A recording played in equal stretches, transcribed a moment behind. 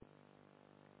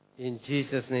In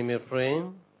Jesus' name we pray.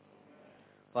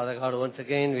 Father God, once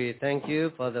again we thank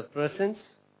you for the presence.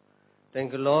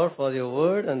 Thank you, Lord, for your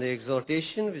word and the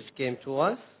exhortation which came to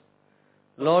us.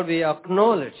 Lord, we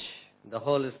acknowledge the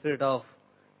Holy Spirit of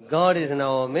God is in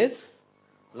our midst.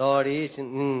 Lord,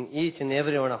 in each and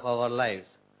every one of our lives.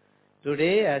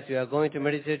 Today, as we are going to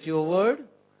meditate your word,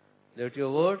 let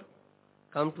your word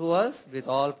come to us with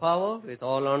all power, with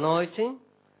all anointing,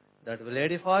 that will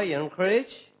edify, encourage,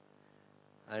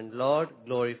 and Lord,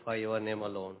 glorify your name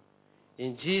alone.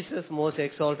 In Jesus' most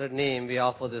exalted name, we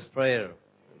offer this prayer.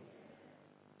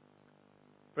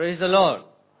 Praise the Lord.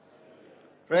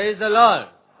 Praise the Lord.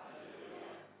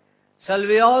 Shall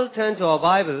we all turn to our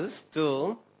Bibles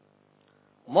to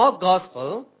Mark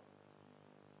Gospel,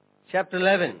 chapter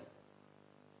 11.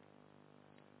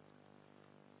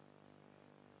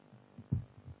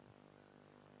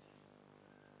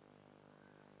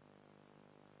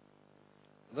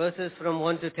 Verses from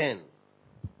 1 to 10.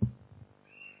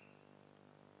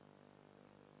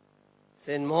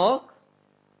 St. Mark,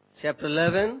 chapter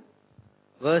 11,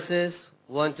 verses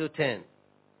 1 to 10.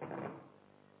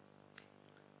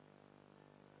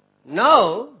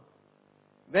 Now,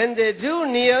 when they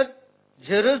drew near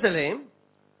Jerusalem,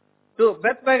 to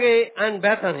Bethphage and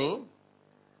Bethany,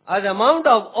 at the Mount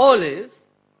of Olives,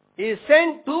 he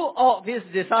sent two of his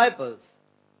disciples,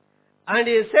 and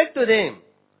he said to them,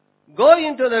 "Go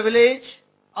into the village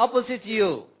opposite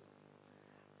you.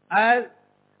 As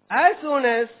soon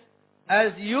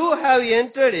as you have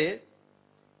entered it,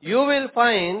 you will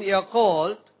find a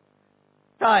colt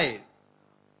tied,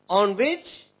 on which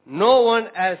no one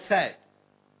has sat.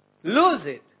 Loose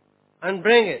it and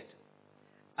bring it.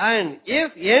 And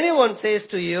if anyone says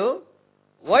to you,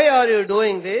 'Why are you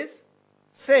doing this?'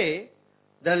 say,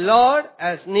 'The Lord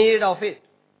has need of it.'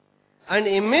 And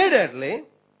immediately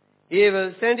he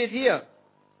will send it here."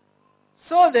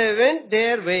 So they went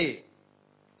their way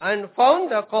and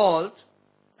found the colt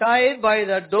tied by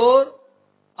the door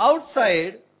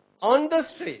outside on the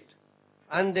street,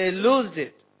 and they loosed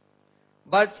it.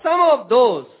 But some of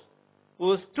those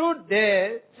who stood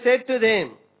there said to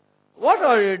them, "What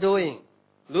are you doing,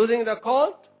 loosing the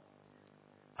colt?"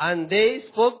 And they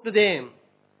spoke to them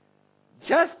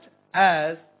just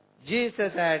as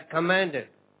Jesus had commanded.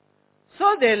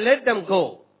 So they let them go.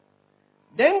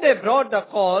 Then they brought the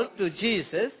colt to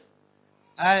Jesus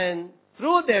and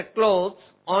threw their clothes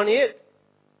on it,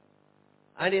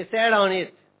 and he sat on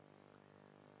it.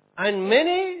 And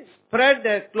many spread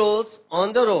their clothes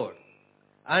on the road,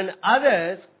 and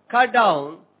others cut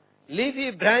down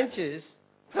leafy branches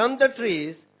from the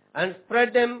trees and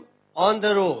spread them on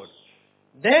the road.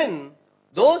 Then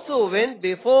those who went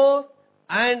before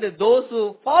and those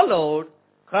who followed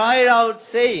cried out,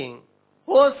 saying,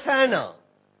 "Hosanna!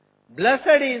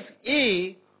 Blessed is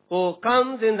he who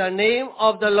comes in the name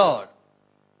of the Lord.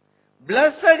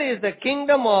 Blessed is the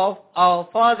kingdom of our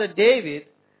father David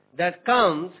that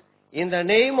comes in the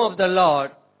name of the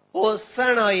Lord.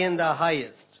 Hosanna in the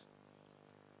highest."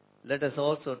 Let us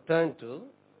also turn to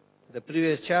the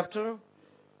previous chapter,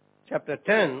 chapter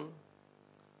 10,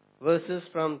 verses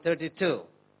from 32.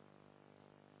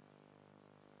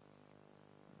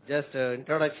 Just an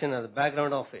introduction of the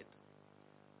background of it.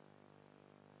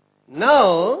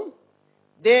 Now,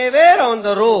 they were on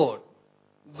the road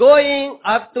going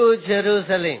up to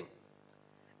Jerusalem,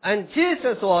 and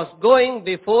Jesus was going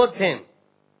before them,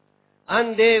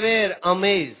 and they were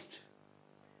amazed.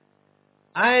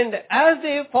 And as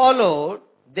they followed,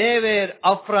 they were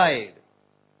afraid.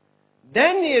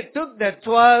 Then he took the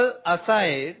 12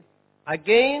 aside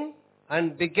again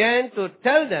and began to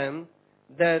tell them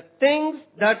the things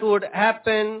that would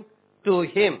happen to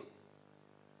him.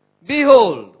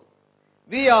 "Behold,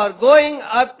 we are going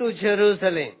up to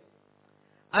Jerusalem,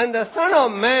 and the Son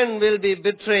of Man will be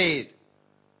betrayed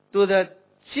to the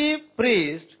chief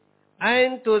priests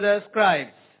and to the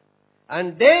scribes,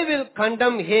 and they will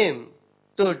condemn him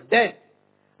to death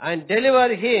and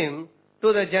deliver him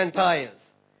to the Gentiles.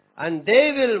 And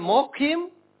they will mock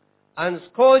him and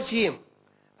scourge him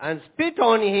and spit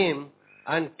on him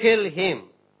and kill him.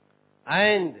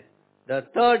 And the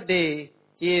third day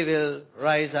he will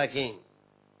rise again."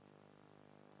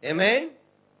 Amen?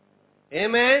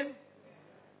 Amen?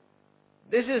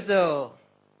 This is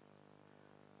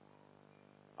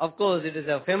of course it is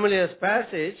a familiar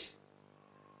passage,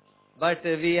 but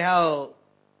we have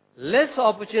less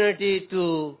opportunity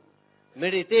to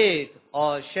meditate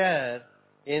or share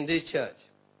in this church.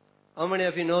 How many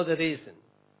of you know the reason?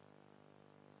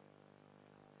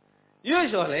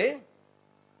 Usually,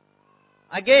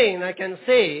 again I can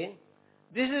say,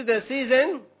 this is the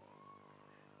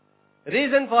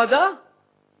reason for the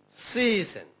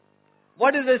season.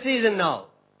 What is the season now?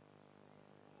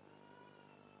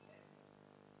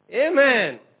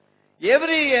 Amen.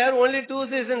 Every year only 2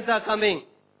 seasons are coming,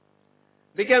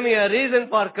 becoming a reason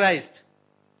for Christ.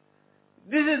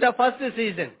 This is the first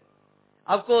season.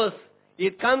 Of course,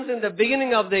 it comes in the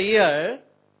beginning of the year,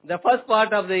 the first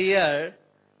part of the year,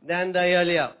 than the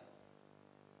earlier.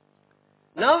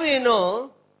 Now we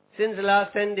know, since the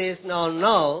last 10 days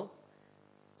now,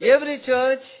 every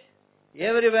church,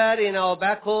 everywhere in our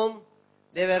back home,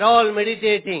 they were all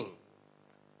meditating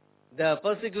the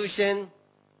persecution,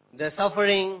 the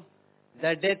suffering,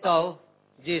 the death of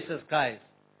Jesus Christ.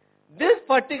 This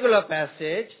particular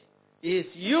passage is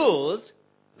used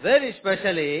very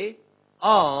specially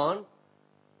on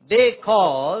day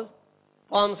called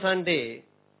Palm Sunday.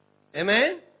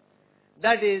 Amen?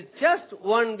 That is just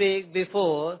 1 week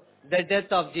before the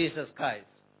death of Jesus Christ.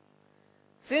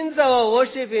 Since our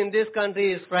worship in this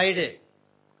country is Friday,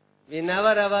 we never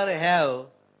ever have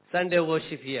Sunday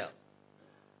worship here.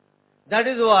 That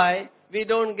is why we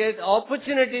don't get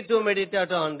opportunity to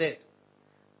meditate on this.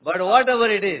 But whatever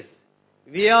it is,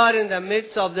 we are in the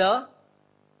midst of the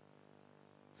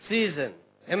season.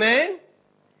 Amen?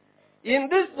 In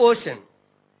this portion,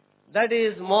 that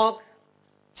is Mark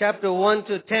chapter 1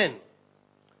 to 10,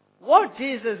 what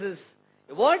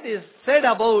is said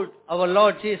about our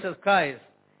Lord Jesus Christ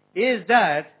is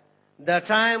that the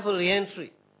triumphal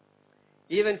entry.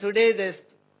 Even today, the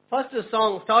first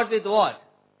song starts with what?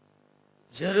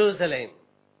 Jerusalem.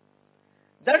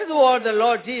 That is what the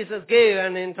Lord Jesus gave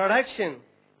an introduction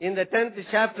in the 10th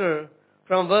chapter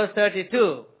from verse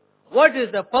 32. What is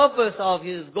the purpose of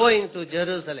his going to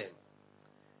Jerusalem?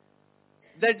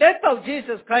 The death of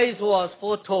Jesus Christ was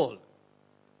foretold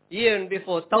even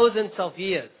before thousands of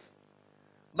years.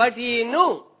 But we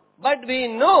know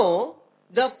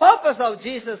the purpose of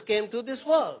Jesus came to this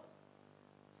world.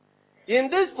 In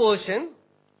this portion,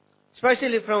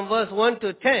 especially from verse 1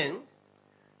 to 10,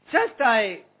 when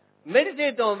I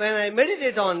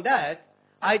meditate on that,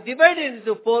 I divide it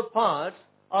into 4 parts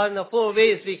on the 4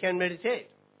 ways we can meditate.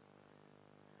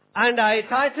 And I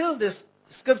title this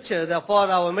scripture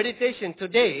for our meditation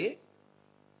today,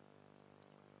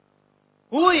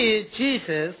 Who is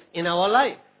Jesus in our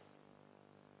life?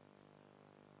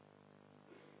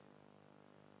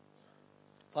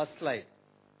 First slide.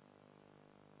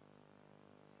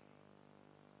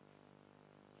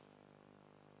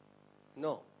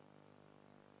 No.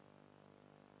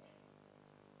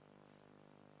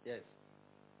 Yes.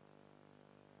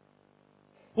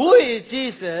 Who is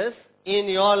Jesus in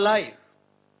your life?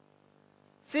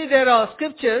 See, there are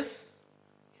scriptures.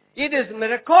 It is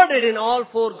recorded in all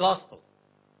 4 Gospels.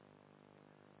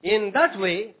 In that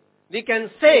way, we can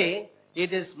say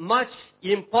it is much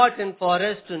important for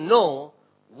us to know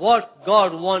what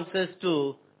God wants us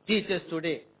to teach us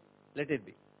today. Let it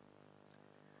be.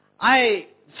 I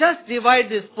just divide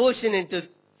this portion into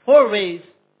 4 ways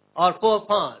or 4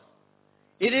 parts.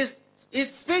 It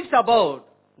speaks about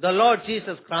the Lord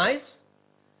Jesus Christ.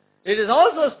 It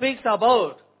also speaks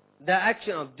about the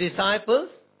action of disciples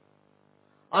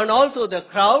and also the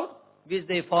crowd which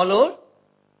they followed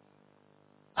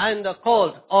and the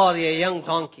colt or a young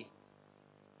donkey.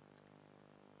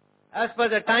 As per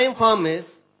the time promise,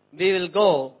 we will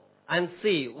go and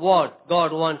see what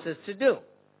God wants us to do.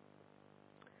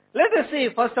 Let us see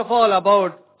first of all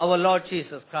about our Lord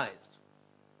Jesus Christ.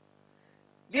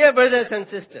 Dear brothers and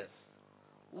sisters,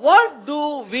 what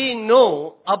do we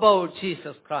know about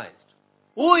Jesus Christ?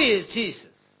 Who is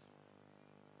Jesus?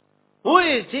 Who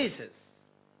is Jesus?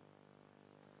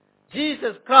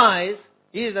 Jesus Christ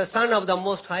is the Son of the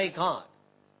Most High God.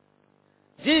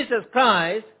 Jesus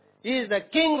Christ is the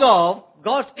King of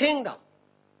God's kingdom.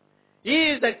 He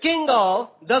is the King of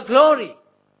the glory.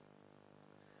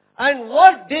 And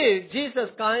what did Jesus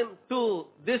come to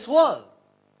this world?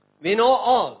 We know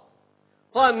all.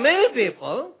 For many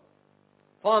people,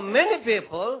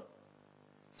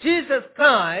 Jesus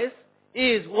Christ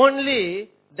is only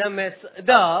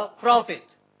the prophet.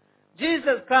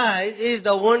 Jesus Christ is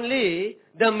only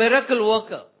the miracle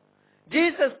worker.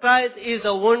 Jesus Christ is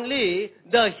only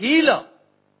the healer.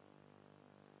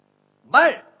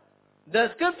 But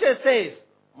the scripture says,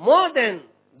 more than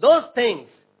those things,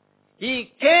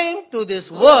 he came to this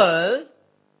world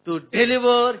to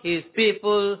deliver his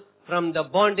people from the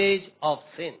bondage of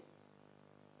sin.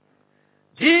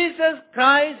 Jesus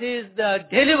Christ is the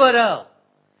deliverer.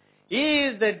 He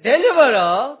is the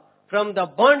deliverer from the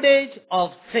bondage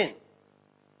of sin.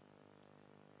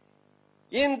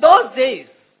 In those days,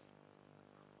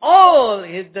 all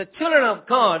the children of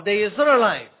God, the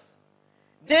Israelites,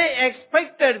 They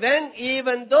expected when,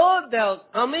 even though the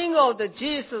coming of the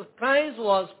Jesus Christ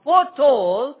was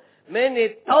foretold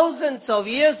many thousands of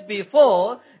years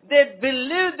before, they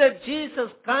believed that Jesus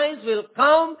Christ will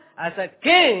come as a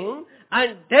king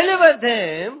and deliver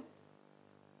them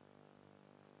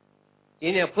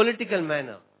in a political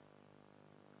manner,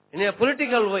 in a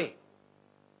political way.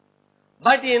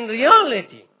 But in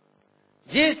reality,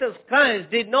 Jesus Christ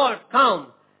did not come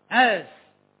as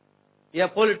a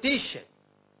politician.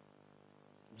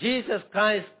 Jesus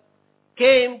Christ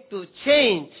came to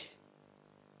change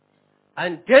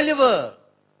and deliver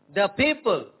the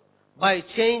people by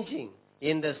changing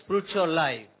in the spiritual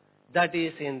life that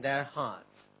is in their hearts.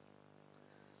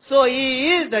 So He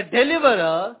is the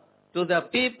deliverer to the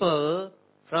people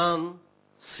from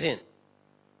sin.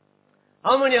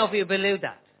 How many of you believe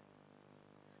that?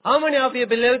 How many of you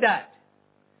believe that?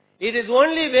 It is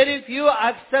only very few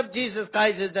accept Jesus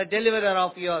Christ as the deliverer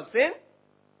of your sin.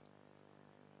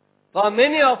 For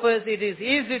many of us, it is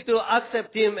easy to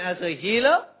accept Him as a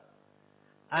healer,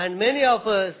 and many of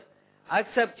us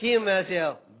accept Him as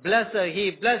a blesser.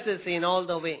 He blesses in all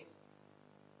the way.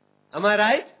 Am I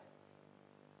right?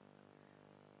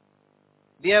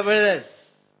 Dear brothers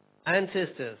and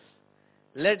sisters,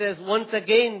 let us once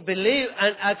again believe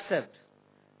and accept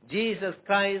Jesus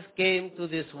Christ came to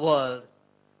this world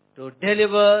to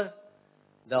deliver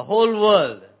the whole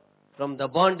world from the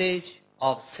bondage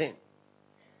of sin.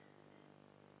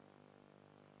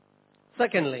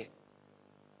 Secondly,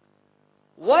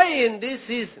 why in this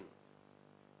season,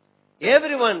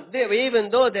 everyone, even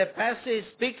though the passage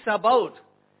speaks about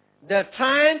the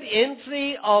triumphant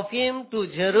entry of Him to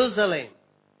Jerusalem,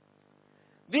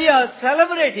 we are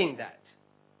celebrating that.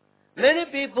 Many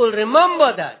people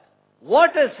remember that,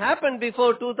 what has happened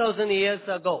before 2,000 years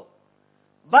ago,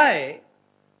 by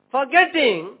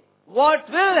forgetting what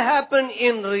will happen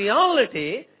in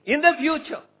reality in the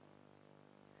future.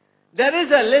 There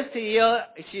is a list here,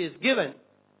 she is given.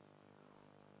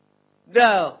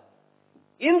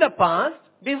 In the past,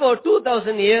 before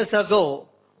 2,000 years ago,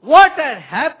 what had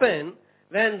happened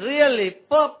when really,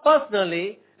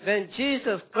 personally, when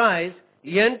Jesus Christ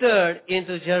entered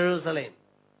into Jerusalem.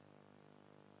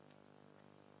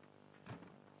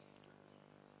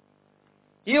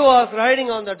 He was riding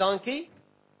on the donkey,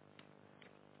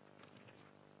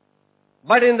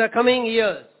 but in the coming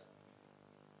years,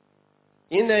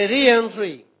 in the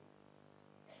re-entry,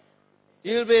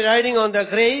 He will be riding on the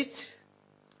great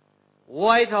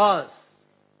white horse.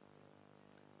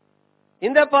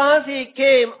 In the past, He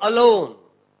came alone,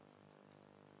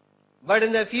 but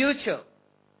in the future,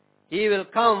 He will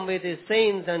come with His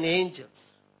saints and angels.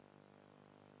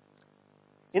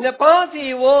 In the past,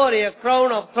 He wore a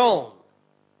crown of thorns,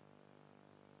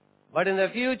 but in the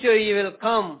future, He will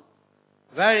come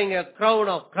wearing a crown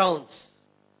of crowns.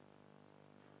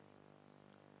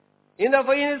 In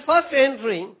His first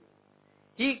entry,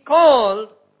 He called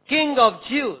King of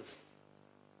Jews.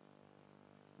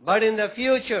 But in the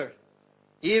future,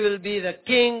 He will be the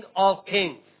King of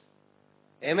Kings.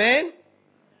 Amen?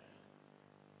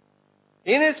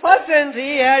 In His first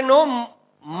entry, He had no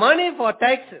money for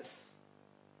taxes.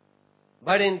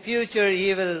 But in future,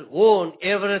 He will own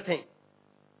everything.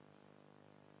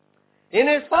 In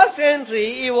His first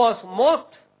entry, He was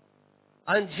mocked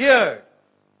and jeered.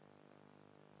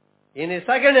 In His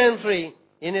second entry,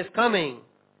 in His coming,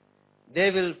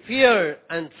 they will fear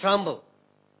and tremble.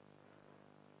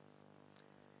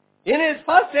 In His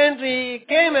first entry, He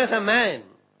came as a man.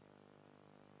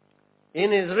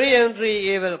 In His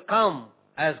re-entry, He will come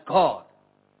as God.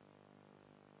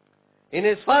 In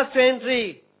His first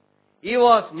entry, He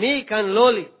was meek and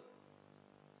lowly.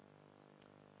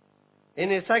 In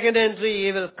His second entry,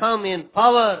 He will come in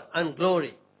power and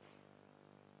glory.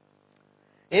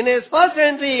 In His first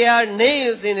entry, He had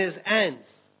nails in His hands.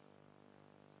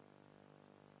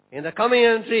 In the coming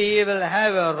entry, He will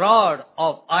have a rod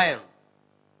of iron.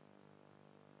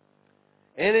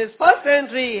 In His first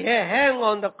entry, He hung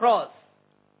on the cross.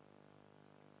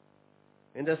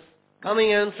 In the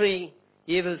coming entry,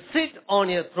 He will sit on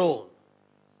a throne.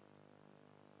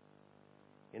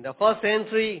 In the first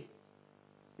entry,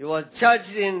 He was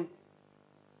judged in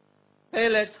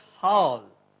Pilate's hall.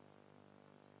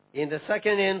 In the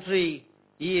second entry,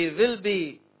 He will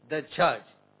be the judge.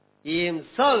 He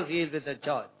Himself will be the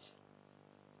judge.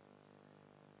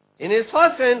 In His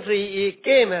first entry, He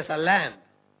came as a lamb.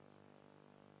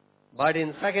 But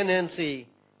in second entry,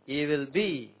 He will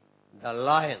be the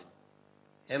lion.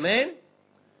 Amen?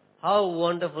 How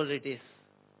wonderful it is.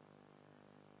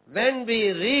 When we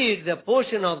read the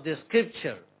portion of the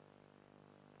scripture,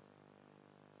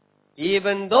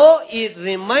 even though it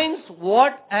reminds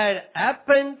what had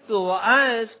happened to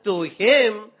us, to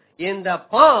him in the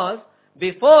past,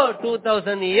 before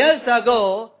 2000 years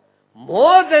ago,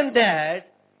 more than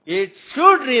that, it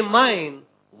should remind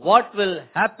what will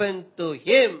happen to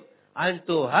him and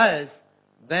to us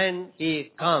when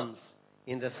he comes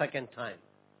in the second time.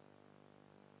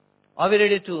 Are we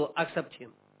ready to accept him?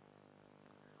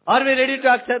 Are we ready to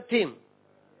accept him?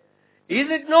 Is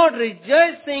it not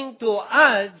rejoicing to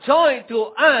us, joy to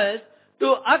us,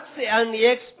 to accept and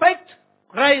expect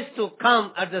Christ to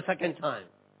come at the second time?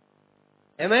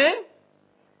 Amen?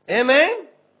 Amen?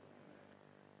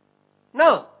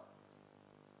 Now,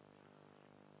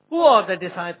 who are the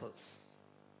disciples?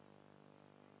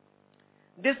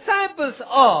 Disciples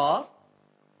are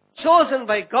chosen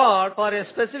by God for a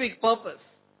specific purpose.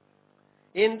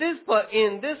 In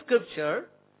this scripture,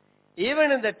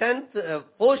 even in the 10th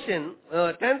portion,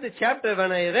 10th chapter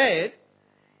when I read,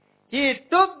 he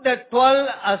took the 12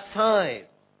 aside.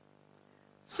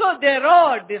 So there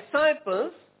are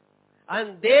disciples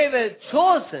and they were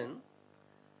chosen.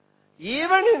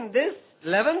 Even in this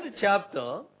 11th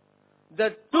chapter,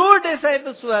 the 2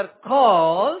 disciples were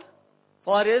called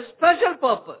for a special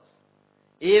purpose,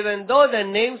 even though the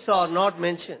names are not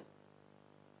mentioned.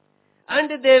 And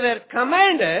they were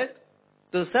commanded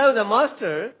to serve the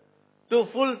Master, to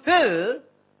fulfill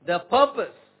the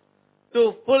purpose,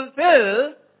 to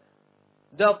fulfill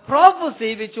the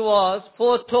prophecy which was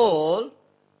foretold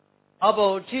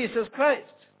about Jesus Christ.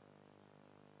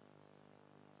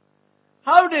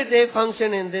 How did they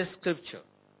function in this scripture?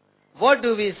 What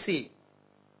do we see?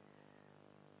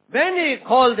 When he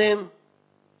called them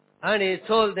and he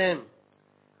told them,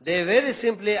 they very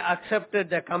simply accepted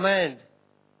the command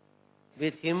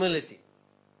with humility.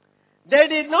 They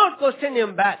did not question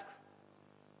him back.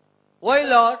 Why,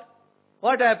 Lord?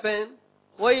 What happened?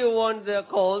 Why you want the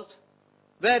colt?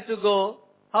 Where to go?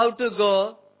 How to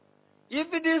go?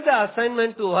 If it is the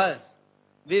assignment to us,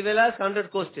 we will ask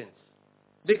 100 questions.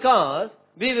 Because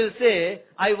we will say,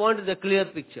 I want the clear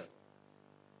picture.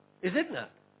 Is it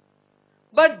not?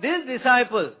 But these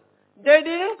disciples, they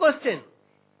didn't question.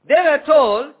 They were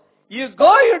told, you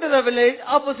go into the village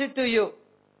opposite to you.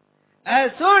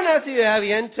 As soon as you have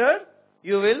entered,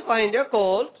 you will find a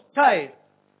colt tied.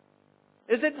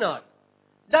 Is it not?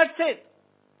 That's it.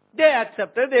 They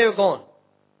accepted, they were gone.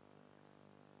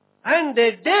 And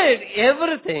they did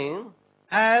everything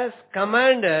as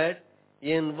commanded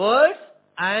in words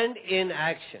and in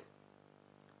action.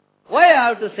 Why I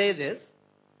have to say this?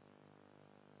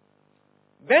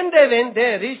 When they went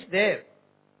there, reached there,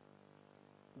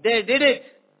 they did it.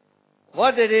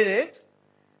 What they did it?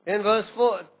 In verse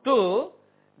 2,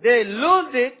 they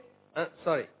loosed it.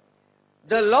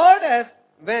 The Lord, as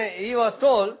when he was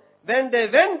told, when they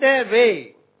went their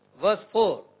way, verse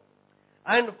 4,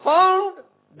 and found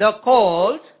the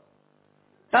colt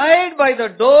tied by the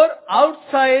door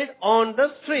outside on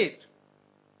the street,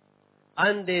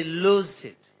 and they loosed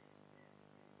it.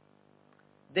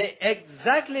 They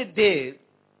exactly did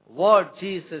what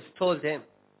Jesus told them.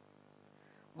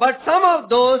 But some of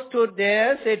those stood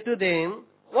there said to them,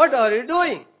 what are you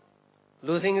doing?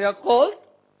 Loosing the colt?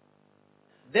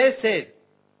 They said,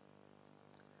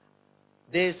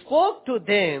 they spoke to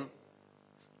them,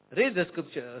 read the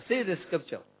scripture, see the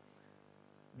scripture.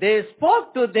 They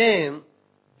spoke to them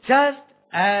just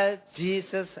as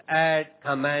Jesus had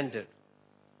commanded.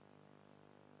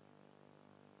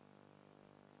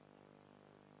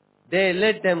 They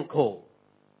let them go.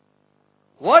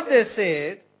 What they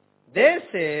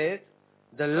said,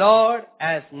 the Lord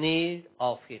has need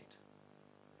of it.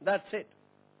 That's it.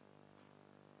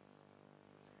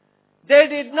 They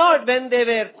did not, when they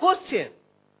were questioned,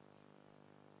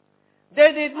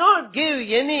 they did not give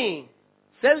any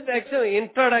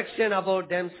self-introduction about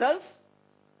themselves.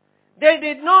 They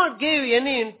did not give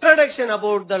any introduction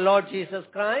about the Lord Jesus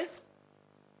Christ.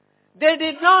 They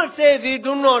did not say, we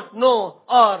do not know,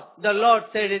 or the Lord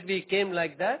said it, we came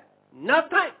like that.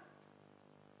 Nothing.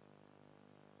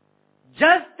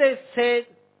 Just they said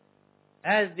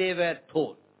as they were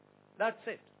told. That's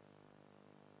it.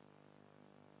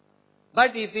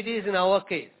 But if it is in our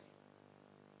case,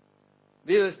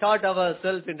 we will start our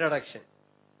self-introduction.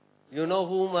 You know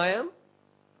whom I am?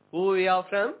 Who we are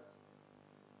from?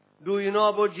 Do you know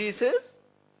about Jesus?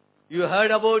 You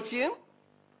heard about him?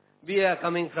 We are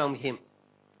coming from him.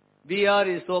 We are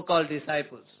his so-called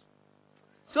disciples.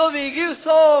 So we give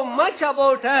so much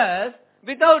about us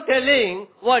without telling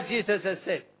what Jesus has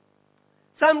said.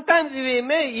 Sometimes we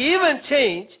may even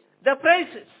change the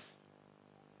prices.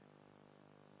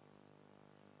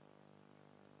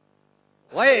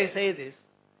 Why I say this?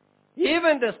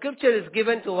 Even the scripture is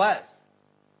given to us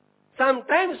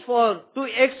sometimes to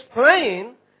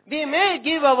explain, we may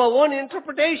give our own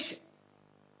interpretation.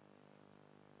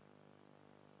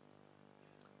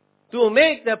 To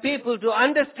make the people to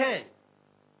understand.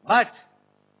 But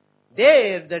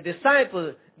there, the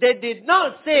disciples, they did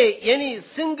not say any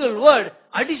single word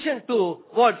addition to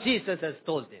what Jesus has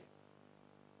told them.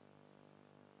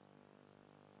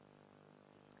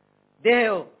 They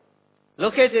have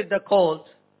located the colt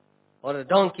or a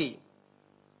donkey.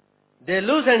 They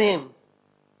loosened him.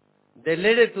 They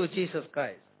led it to Jesus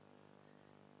Christ.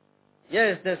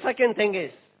 Yes, the second thing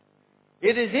is,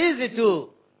 it is easy to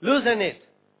loosen it.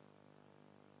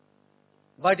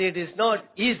 But it is not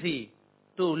easy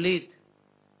to lead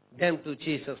them to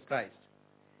Jesus Christ.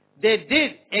 They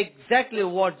did exactly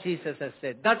what Jesus has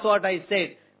said. That's what I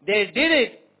said. They did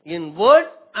it in word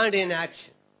and in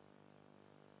action.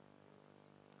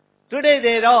 Today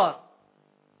there are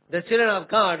the children of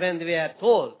God, when we are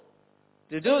told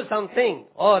to do something,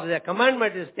 or the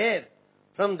commandment is there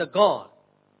from the God,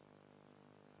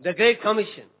 the Great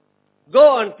Commission.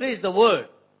 Go and preach the word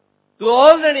to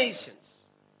all the nations.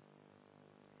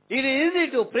 It is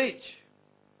easy to preach,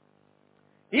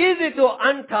 easy to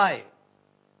untie,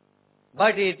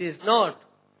 but it is not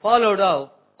followed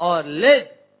up or led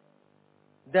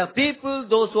the people,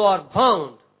 those who are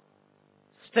bound,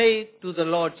 straight to the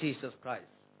Lord Jesus Christ.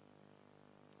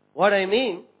 What I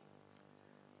mean,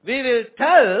 we will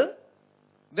tell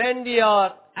when we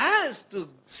are asked to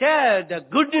share the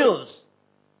good news.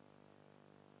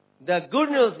 The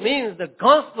good news means the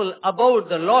gospel about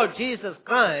the Lord Jesus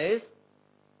Christ.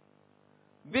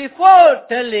 Before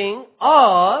telling,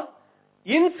 or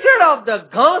instead of the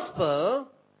gospel,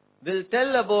 we'll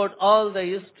tell about all the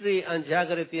history and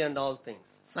geography and all things,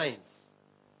 science.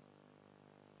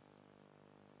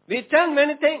 We tell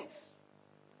many things.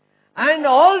 And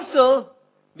also,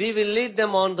 we will lead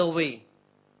them on the way.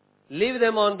 Leave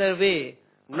them on their way,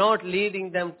 not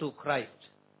leading them to Christ.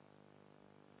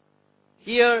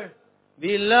 Here,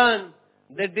 we learn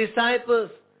the disciples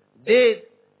did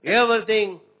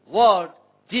everything what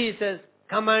Jesus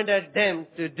commanded them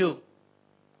to do,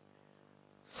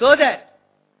 so that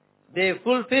they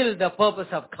fulfill the purpose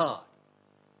of God.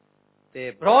 They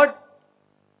brought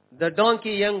the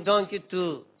young donkey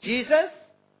to Jesus,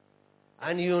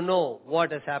 and you know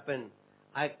what has happened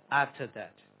after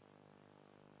that.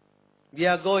 We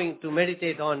are going to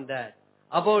meditate on that,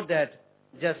 about that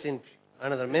just in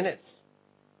another minute.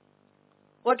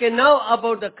 Okay, now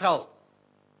about the crowd.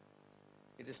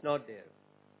 It is not there.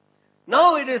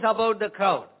 Now it is about the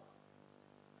crowd.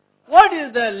 What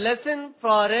is the lesson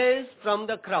for us from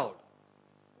the crowd?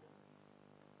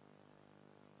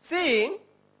 See,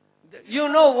 you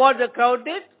know what the crowd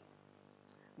did?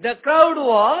 The crowd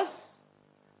was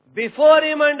before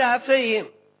him and after him.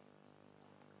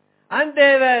 And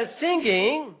they were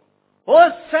singing,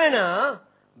 Hosanna,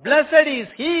 blessed is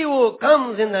he who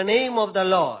comes in the name of the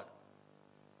Lord.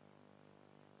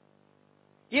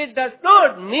 It does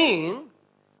not mean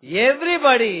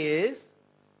everybody is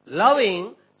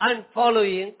loving and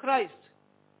following Christ.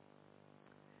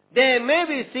 There may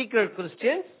be secret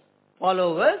Christians,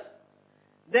 followers.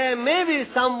 There may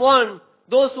be someone,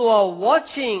 those who are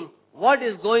watching what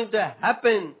is going to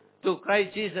happen to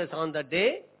Christ Jesus on the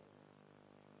day.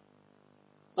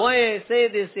 Why I say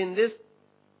this in this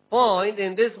point,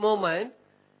 in this moment,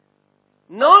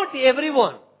 not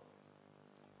everyone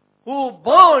who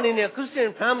born in a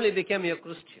Christian family became a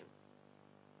Christian.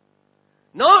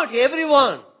 Not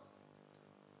everyone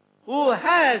who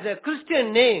has a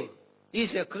Christian name is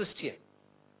a Christian.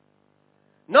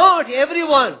 Not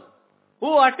everyone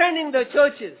who attending the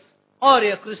churches are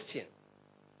a Christian.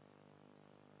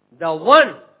 The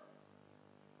one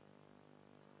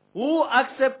who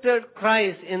accepted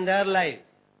Christ in their life,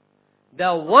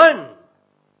 the one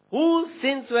whose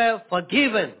sins were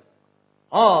forgiven,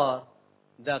 or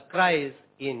the Christ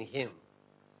in him,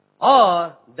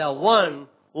 or the one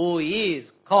who is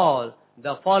called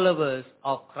the followers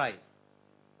of Christ.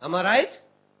 Am I right?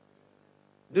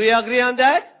 Do you agree on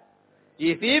that?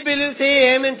 If you believe,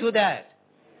 say amen to that.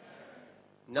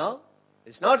 No?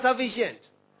 It's not sufficient.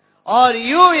 Or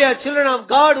you, a children of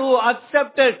God who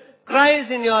accepted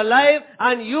Christ in your life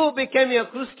and you became a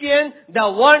Christian, the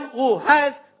one who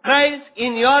has Christ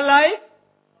in your life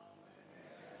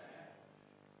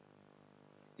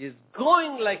is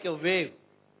going like a wave.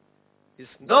 It's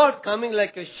not coming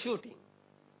like a shooting.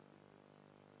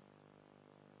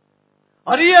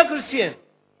 Are you a Christian?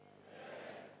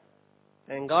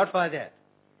 Thank God for that.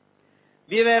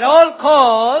 We were all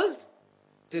called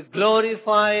to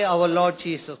glorify our Lord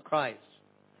Jesus Christ.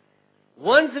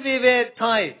 Once we were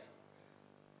tied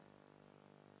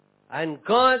And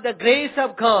God, the grace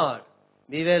of God,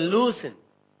 we were loosened,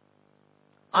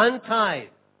 untied,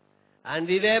 and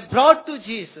we were brought to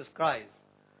Jesus Christ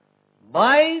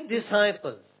by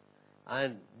disciples.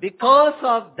 And because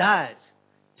of that,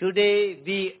 today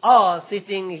we are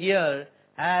sitting here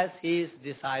as His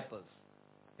disciples.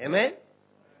 Amen?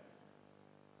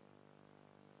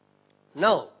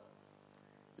 Now,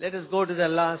 let us go to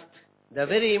the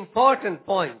very important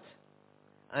point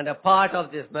and a part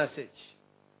of this message.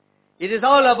 It is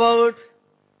all about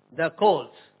the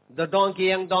colt, the donkey,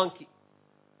 young donkey.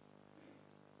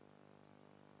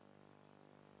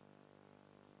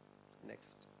 Next.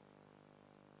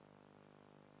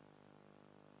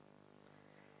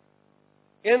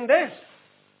 In this,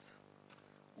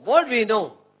 what we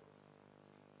know,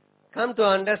 come to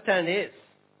understand is,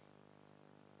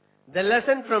 the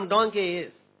lesson from donkey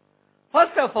is,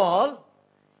 first of all,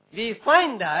 we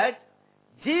find that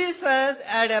Jesus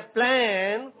had a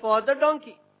plan for the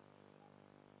donkey.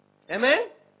 Amen?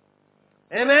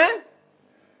 Amen?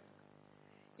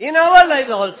 In our life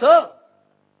also,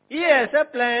 He has a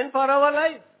plan for our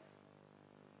life.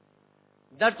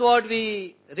 That's what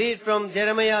we read from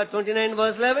Jeremiah 29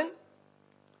 verse 11.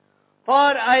 For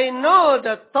I know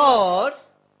the thoughts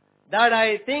that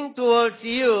I think towards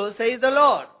you, says the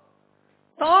Lord.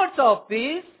 Thoughts of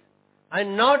peace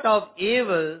and not of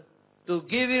evil, to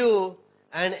give you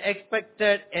an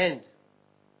expected end.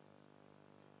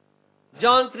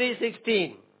 John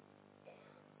 3:16.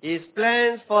 His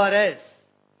plans for us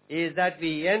is that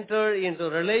we enter into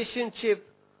relationship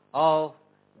of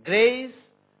grace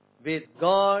with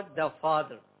God the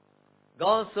Father.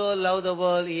 God so loved the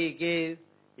world, He gave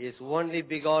His only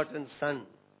begotten Son.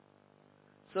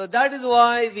 So that is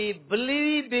why we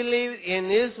believe in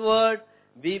His word,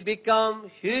 we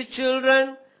become His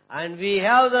children, and we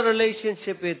have the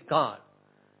relationship with God.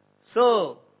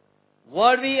 So,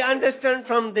 what we understand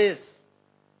from this,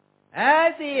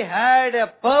 as He had a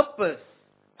purpose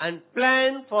and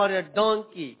plan for a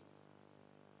donkey,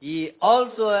 He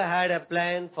also had a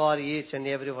plan for each and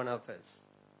every one of us.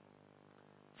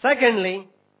 Secondly,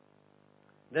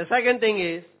 the second thing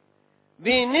is,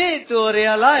 we need to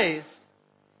realize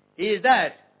is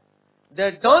that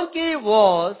the donkey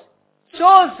was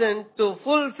chosen to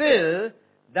fulfill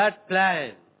that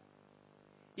plan.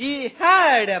 He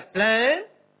had a plan,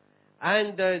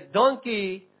 and the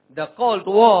donkey, the colt,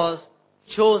 was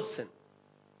chosen.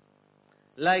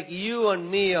 Like you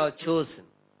and me are chosen.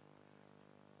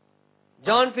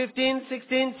 John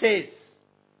 15:16 says,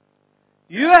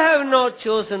 you have not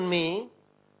chosen me,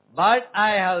 but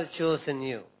I have chosen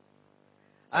you,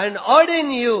 and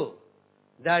ordained you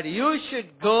that you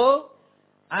should go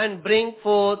and bring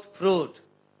forth fruit,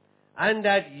 and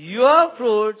that your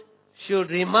fruit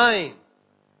should remain,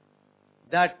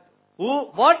 that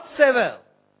whatsoever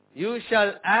you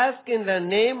shall ask in the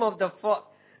name of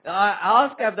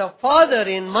ask of the Father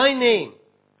in my name,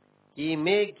 He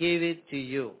may give it to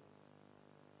you.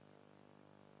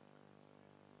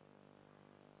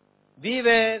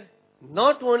 God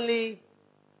not only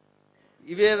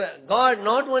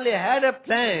had a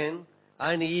plan,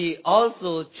 and He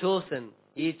also chosen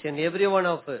each and every one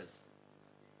of us.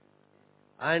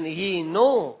 And He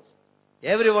knows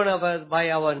every one of us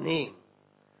by our name.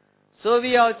 So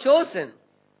we are chosen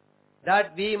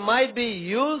that we might be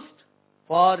used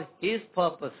for His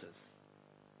purposes.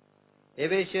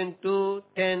 Ephesians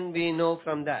 2:10, we know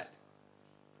from that.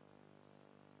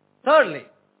 Thirdly,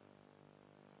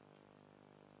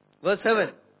 verse 7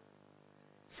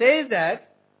 says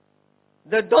that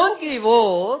the donkey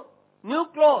wore new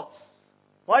clothes.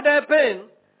 What happened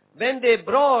when they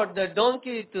brought the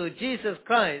donkey to Jesus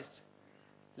Christ?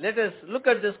 Let us look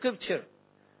at the scripture.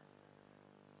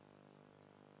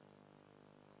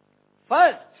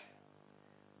 First,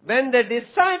 when the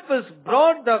disciples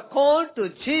brought the colt to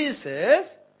Jesus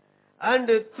and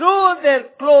threw their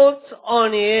clothes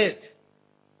on it,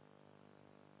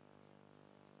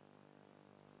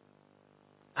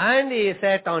 and He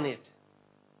sat on it.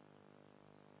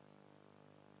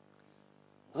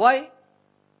 Why?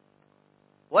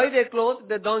 Why they clothed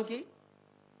the donkey?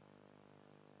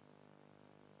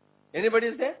 Anybody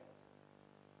is there?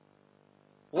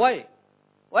 Why?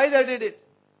 Why they did it?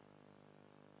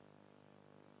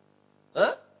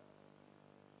 Huh?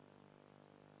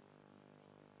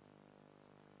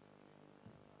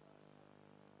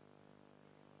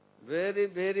 Very,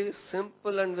 very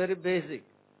simple and very basic.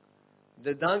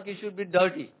 The donkey should be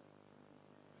dirty.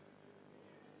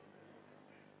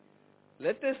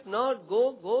 Let us not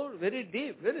go very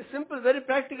deep. Very simple, very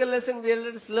practical lesson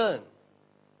let us learn.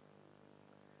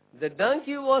 The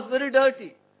donkey was very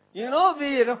dirty. You know,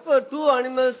 we refer two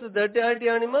animals to dirty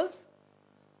animals.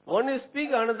 One is pig,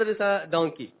 another is a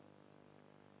donkey.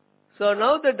 So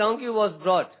now the donkey was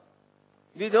brought.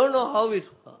 We don't know how it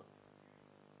was.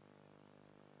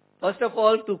 First of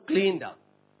all, to clean up.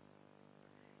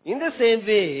 In the same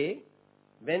way,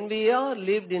 when we are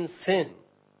lived in sin,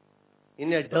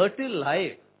 in a dirty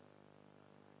life,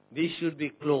 we should be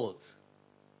clothed.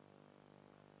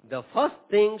 The first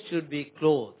thing should be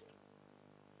clothed.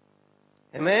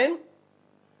 Amen?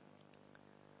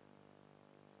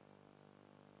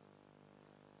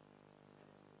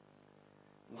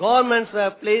 Garments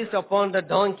were placed upon the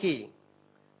donkey,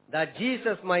 that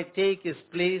Jesus might take his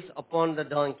place upon the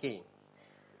donkey.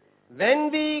 When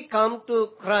we come to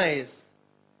Christ,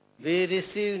 we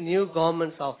receive new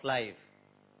garments of life.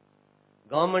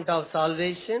 Garment of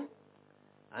salvation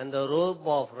and the robe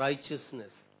of righteousness.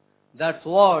 That's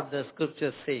what the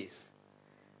scripture says.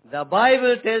 The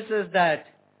Bible tells us that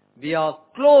we are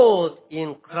clothed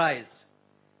in Christ.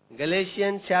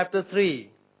 Galatians chapter 3,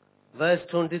 verse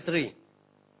 23.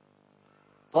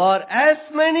 For as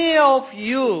many of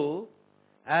you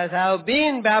as have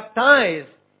been baptized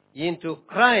into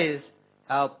Christ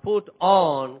have put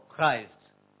on Christ.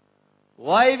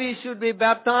 Why we should be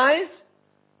baptized?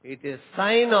 It is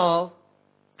sign of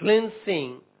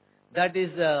cleansing. That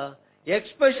is the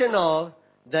expression of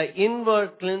the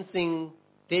inward cleansing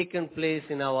taken place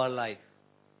in our life.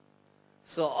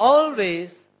 So always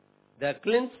the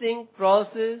cleansing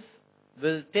process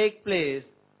will take place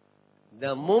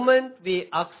the moment we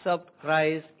accept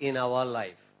Christ in our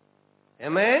life.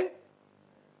 Amen?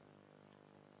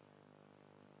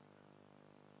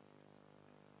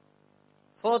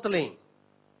 Fourthly,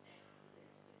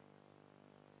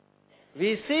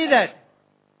 we see that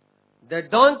the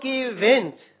donkey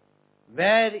went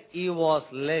where he was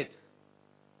led.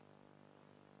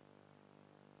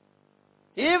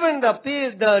 Even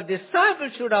the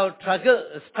disciples should have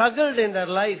struggled in their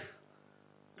life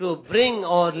to bring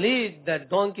or lead the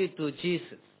donkey to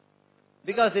Jesus,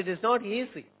 because it is not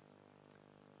easy.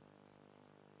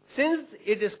 Since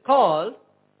it is called,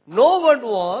 no one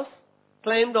was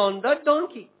climbed on the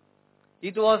donkey.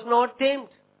 It was not tamed.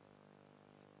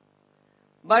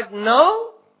 But now,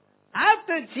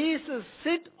 after Jesus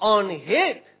sit on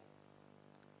it,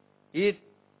 it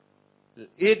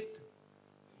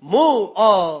moved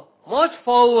or marched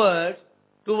forward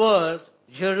towards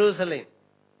Jerusalem.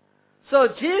 So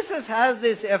Jesus has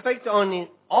this effect on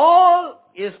all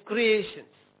his creations.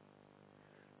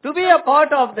 To be a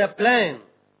part of the plan,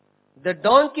 the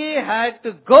donkey had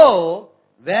to go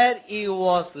where he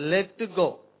was led to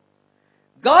go.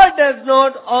 God does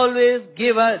not always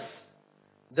give us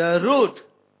the route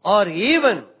or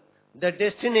even the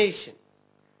destination.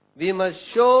 We must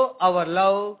show our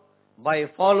love by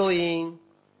following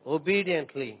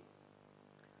obediently.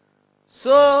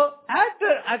 So,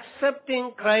 after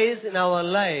accepting Christ in our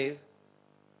life,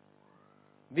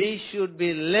 we should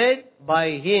be led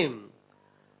by Him.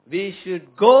 We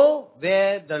should go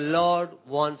where the Lord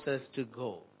wants us to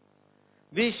go.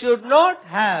 We should not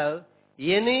have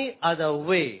any other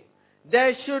way.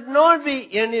 There should not be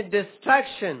any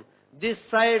distraction this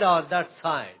side or that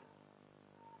side.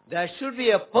 There should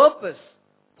be a purpose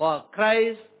for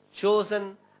Christ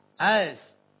chosen us,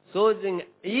 choosing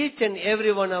each and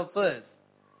every one of us.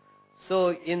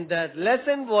 So in that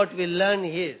lesson what we learn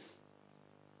is,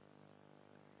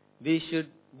 we should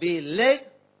be led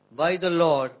by the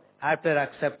Lord after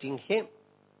accepting Him.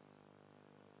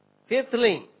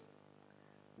 Fifthly,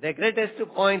 the greatest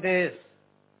point is,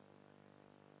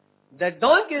 the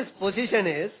donkey's position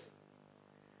is,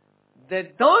 the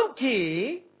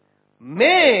donkey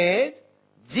made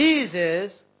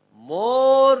Jesus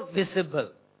more visible.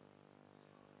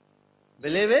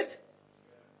 Believe it?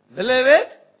 Believe it?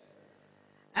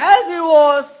 As he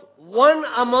was one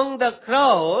among the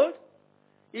crowd,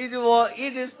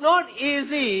 it is not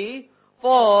easy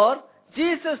for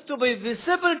Jesus to be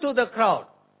visible to the crowd.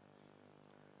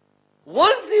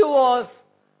 Once he was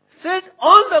sit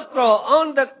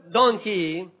on the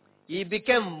donkey, he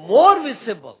became more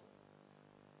visible.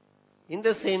 In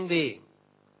the same way,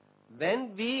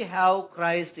 when we have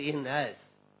Christ in us,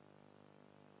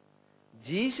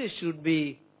 Jesus should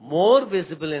be more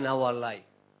visible in our life.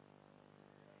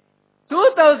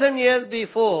 2000 years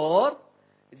before,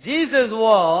 he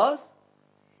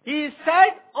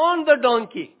sat on the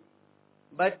donkey.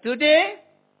 But today,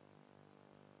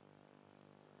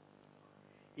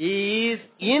 He is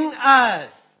in us.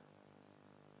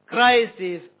 Christ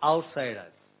is outside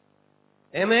us.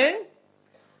 Amen?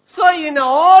 So in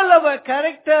all our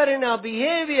character, in our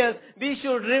behavior, we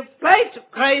should reflect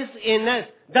Christ in us.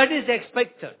 That is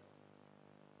expected.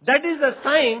 That is the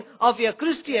sign of a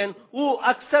Christian who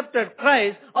accepted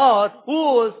Christ or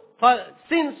whose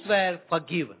sins were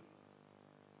forgiven.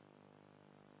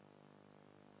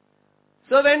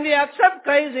 So when we accept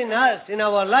Christ in us, in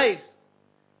our lives,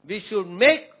 we should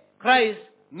make Christ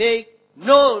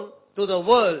known to the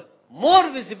world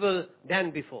more visible than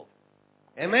before.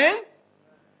 Amen?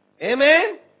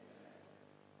 Amen?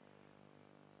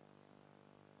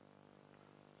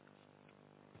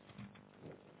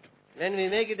 When we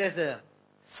make it as a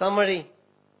summary,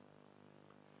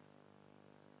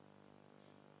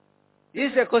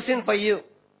 this is a question for you.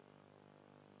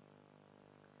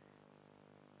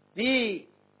 We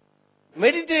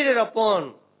meditated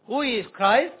upon who is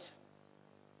Christ,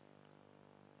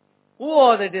 who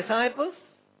are the disciples,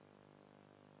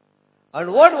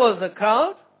 and what was the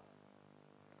crowd,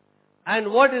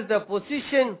 and what is the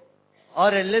position or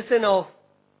a lesson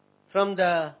from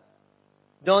the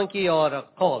donkey or a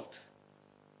colt.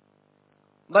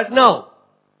 But now,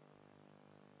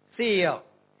 see here,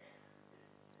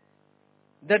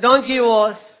 the donkey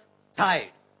was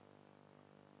tied.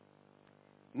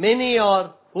 Many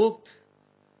are hooked,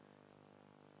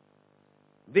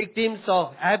 victims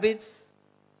of habits,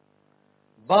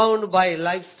 bound by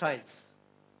lifestyles.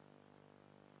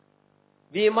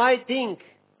 We might think,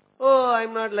 oh,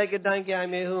 I'm not like a donkey,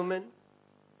 I'm a human.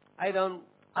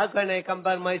 How can I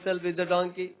compare myself with the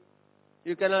donkey?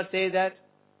 You cannot say that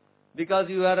because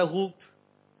you are hooked.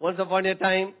 Once upon a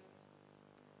time,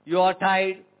 you are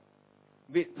tied,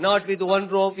 not with one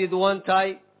rope, with one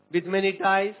tie, with many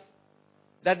ties.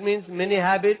 That means many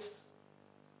habits,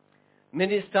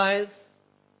 many styles.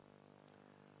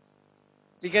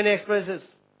 We can express as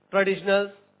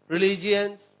traditionals,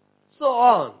 religions, so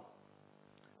on.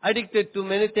 Addicted to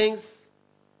many things.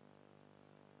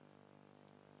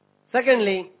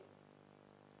 Secondly,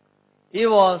 he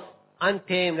was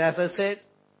untamed, as I said.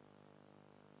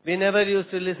 We never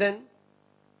used to listen.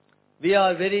 We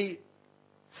are very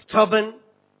stubborn.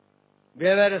 We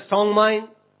have a strong mind.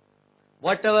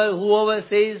 Whoever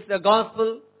says the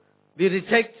gospel, we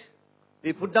reject.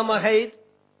 We put them ahead.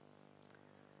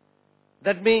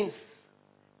 That means,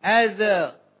 as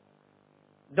the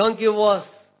donkey was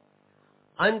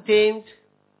untamed,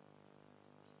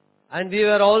 and we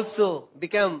were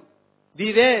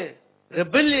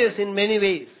rebellious in many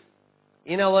ways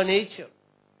in our nature.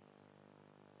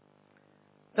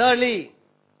 Thirdly,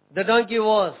 the donkey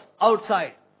was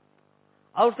outside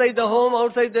the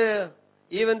home,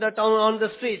 even the town, on the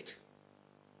street.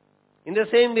 In the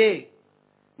same way,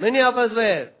 many of us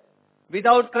were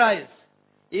without Christ.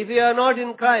 If we are not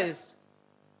in Christ,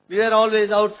 we are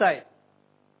always outside.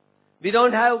 We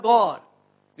don't have God.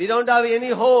 We don't have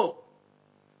any hope.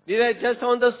 We were just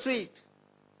on the street.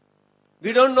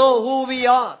 We don't know who we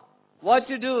are, what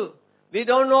to do. We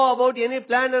don't know about any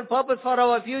plan and purpose for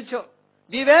our future.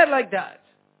 We were like that.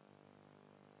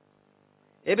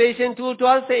 Ephesians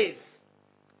 2:12 says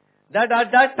that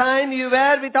at that time you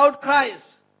were without Christ,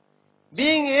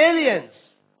 being aliens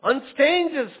and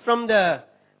strangers from the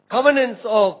covenants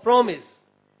of promise,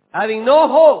 having no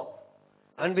hope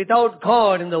and without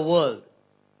God in the world.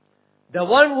 The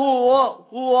one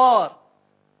who are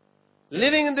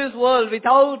living in this world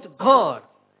without God,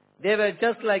 they were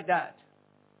just like that.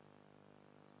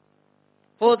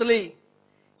 Fourthly,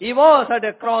 he was at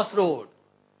a crossroad.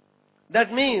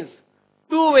 That means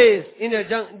two ways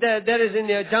there is in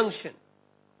a junction.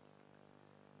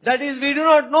 That is, we do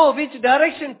not know which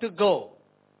direction to go.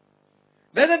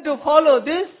 Whether to follow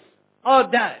this or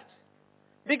that.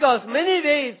 Because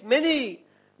we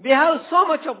have so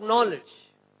much of knowledge.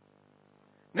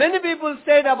 Many people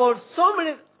said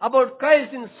about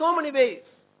Christ in so many ways.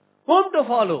 Whom to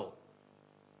follow?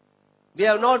 We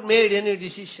have not made any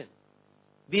decision.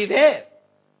 We were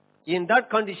in that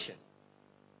condition.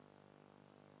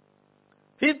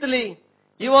 Fifthly,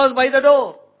 he was by the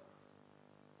door.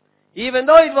 Even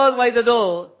though it was by the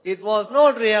door, it was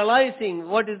not realizing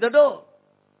what is the door.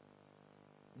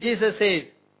 Jesus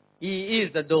said, He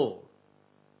is the door.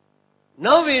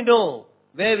 Now we know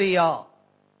where we are.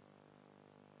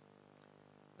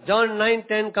 John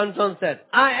 9:10 comes and said,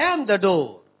 I am the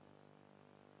door.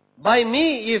 By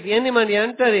me, if any man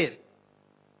enter it,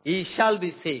 he shall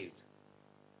be saved.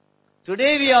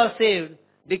 Today we are saved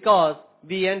because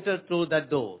we enter through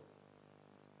that door.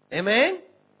 Amen?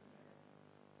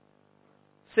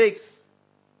 6.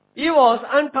 He was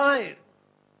untied.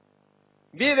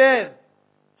 We were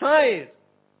tied.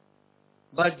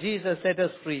 But Jesus set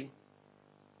us free.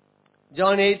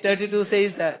 John 8:32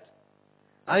 says that.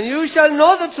 And you shall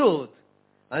know the truth,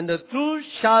 and the truth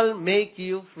shall make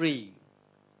you free.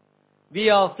 We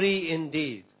are free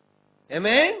indeed.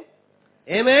 Amen?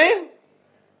 Amen?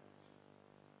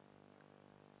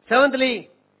 Seventhly,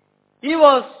 he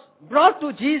was brought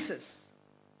to Jesus.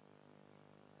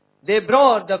 They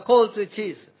brought the colt to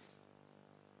Jesus.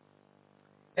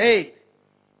 8.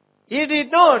 He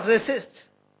did not resist.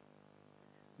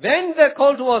 When the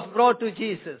colt was brought to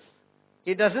Jesus,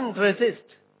 he doesn't resist.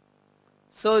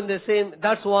 So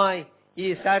that's why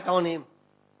he sat on him.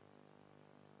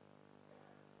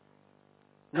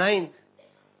 9th,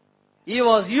 he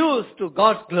was used to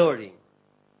God's glory.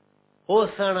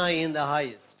 Hosanna in the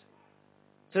highest.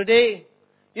 Today,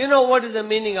 you know what is the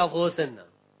meaning of Hosanna?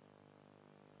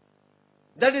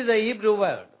 That is a Hebrew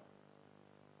word.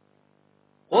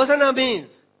 Hosanna means,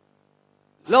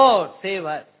 Lord, save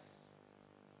us.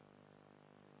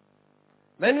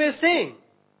 When we sing,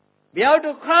 we have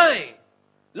to cry,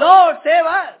 Lord, save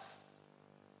us.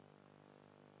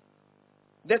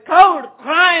 The crowd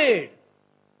cried,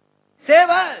 save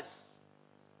us.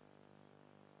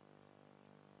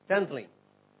 10thly,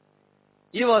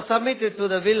 he was submitted to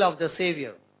the will of the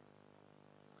Savior.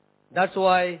 That's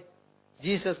why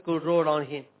Jesus could ride on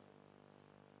him.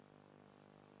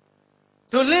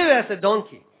 To live as a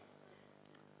donkey,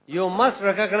 you must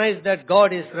recognize that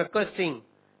God is requesting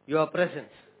your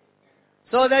presence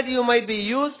so that you might be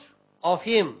used of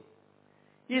him.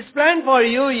 His plan for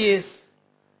you is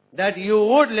that you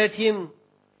would let him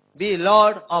be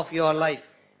Lord of your life.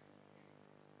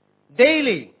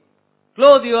 Daily,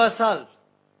 clothe yourself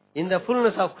in the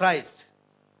fullness of Christ.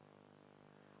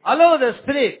 Allow the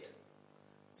Spirit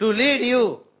to lead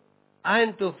you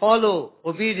and to follow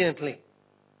obediently.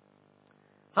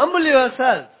 Humble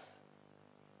yourself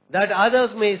that others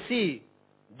may see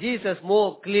Jesus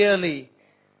more clearly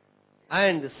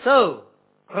and serve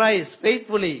Christ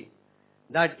faithfully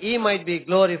that he might be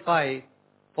glorified,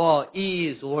 for he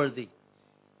is worthy.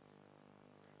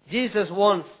 Jesus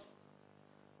wants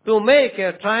to make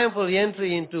a triumphal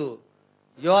entry into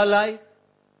your life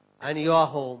and your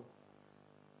home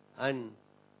and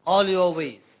all your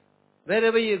ways.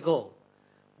 Wherever you go,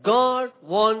 God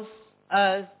wants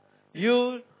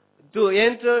you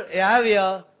to have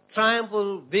a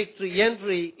triumphal victory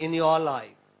entry in your life.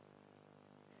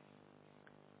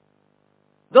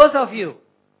 Those of you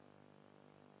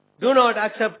do not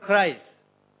accept Christ,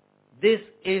 this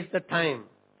is the time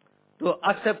to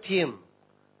accept him,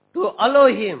 to allow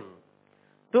him,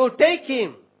 to take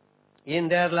him in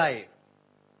their life.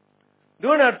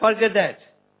 Do not forget that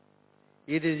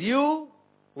it is you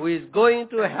who is going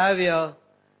to have a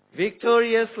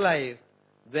victorious life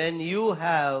when you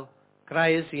have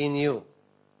Christ in you.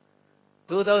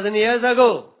 2000 years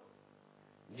ago,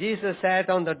 Jesus sat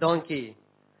on the donkey,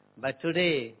 but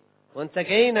today, once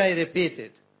again I repeat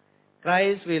it,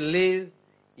 Christ will live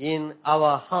in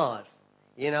our hearts,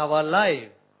 in our life,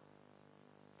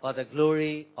 for the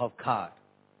glory of God.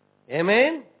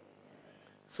 Amen?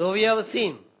 So we have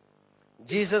seen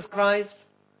Jesus Christ,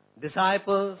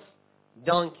 disciples,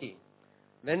 donkey.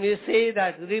 When we say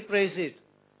that, rephrase it,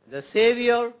 the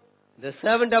Savior, the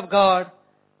servant of God,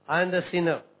 and the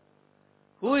sinner.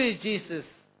 Who is Jesus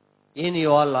in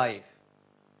your life?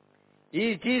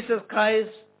 Is Jesus Christ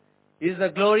is the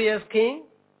glorious King?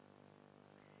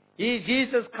 Is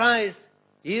Jesus Christ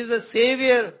is the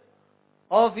Savior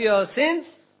of your sins?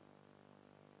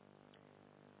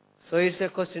 So it's a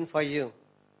question for you.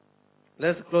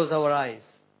 Let's close our eyes.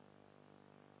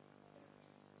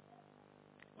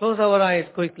 Close our eyes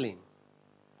quickly.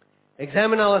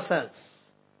 Examine ourselves.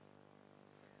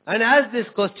 And ask these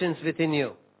questions within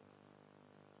you.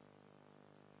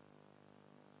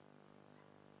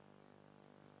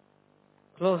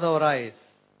 Close our eyes.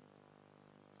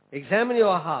 Examine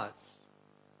your hearts.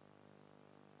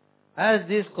 Ask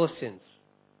these questions.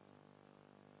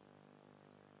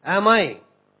 Am I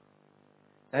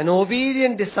an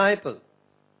obedient disciple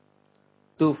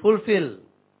to fulfill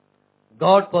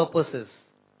God's purposes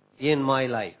in my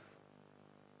life?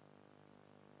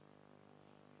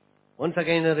 Once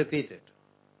again I repeat it.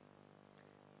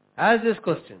 Ask these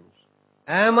questions.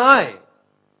 Am I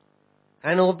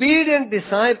an obedient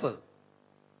disciple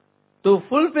to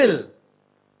fulfill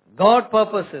God's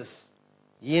purposes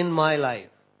in my life?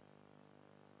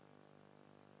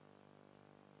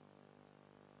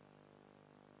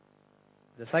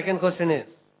 The second question is,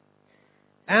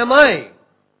 am I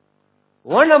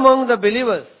one among the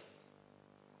believers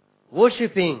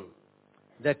worshipping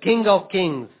the King of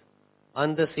Kings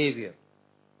and the Savior?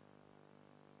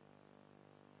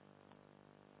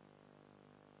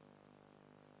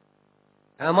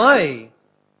 Am I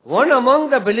one among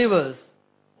the believers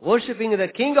worshipping the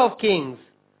King of Kings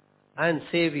and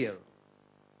Savior?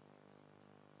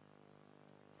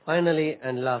 Finally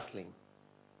and lastly,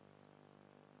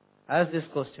 ask this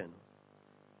question.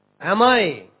 Am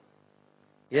I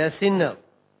a sinner,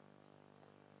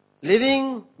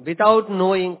 living without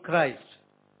knowing Christ,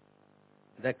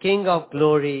 the King of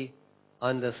glory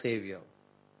and the Savior?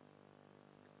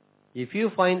 If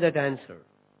you find that answer,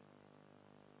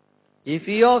 if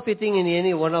you are fitting in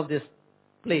any one of this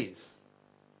place,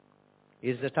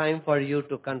 it's the time for you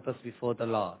to confess before the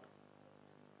Lord.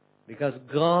 Because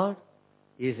God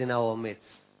is in our midst.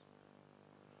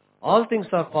 All things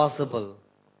are possible,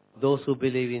 those who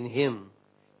believe in Him,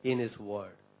 in His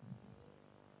Word.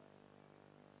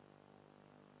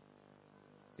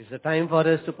 It's the time for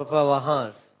us to prepare our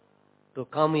hearts to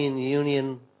come in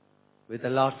union with the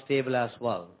Lord's table as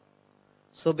well.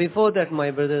 So before that, my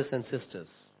brothers and sisters,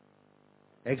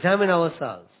 examine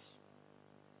ourselves.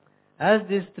 Ask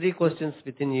these 3 questions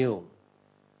within you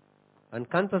and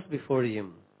confess before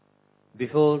Him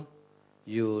before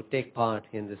you take part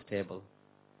in this table.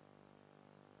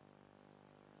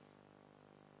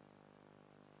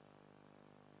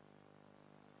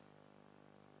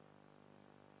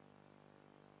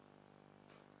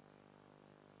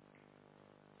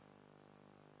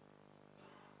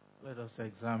 Let us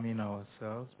examine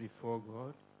ourselves before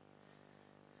God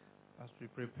as we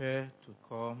prepare to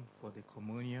come for the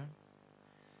communion.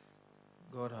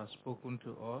 God has spoken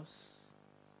to us.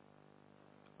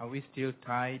 Are we still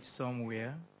tied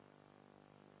somewhere?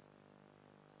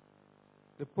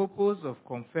 The purpose of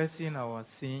confessing our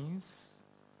sins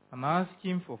and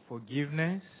asking for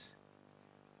forgiveness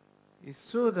is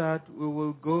so that we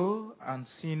will go and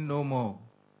sin no more.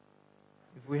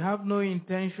 If we have no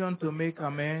intention to make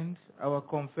amends, our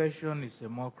confession is a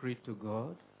mockery to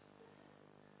God.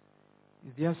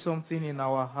 Is there something in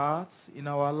our hearts, in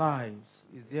our lives?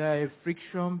 Is there a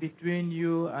friction between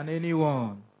you and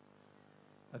anyone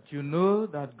that you know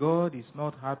that God is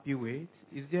not happy with?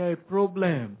 Is there a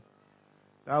problem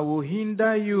that will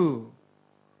hinder you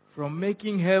from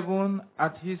making heaven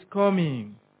at His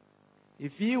coming?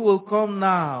 If He will come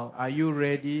now, are you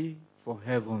ready for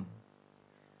heaven?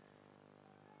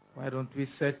 Why don't we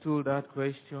settle that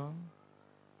question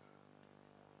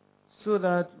so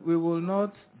that we will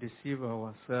not deceive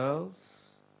ourselves?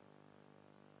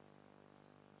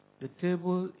 The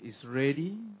table is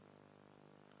ready,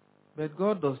 but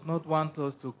God does not want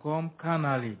us to come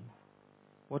carnally.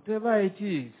 Whatever it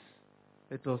is,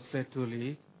 let us settle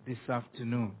it this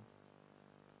afternoon.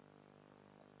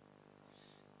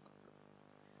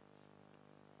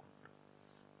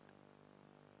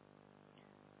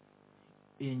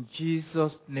 In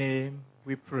Jesus' name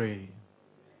we pray.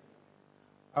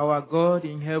 Our God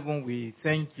in heaven, we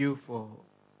thank you for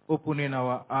opening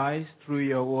our eyes through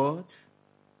your word.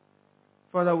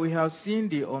 Father, we have seen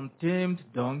the untamed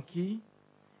donkey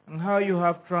and how you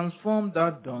have transformed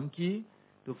that donkey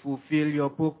to fulfill your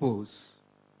purpose.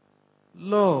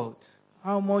 Lord,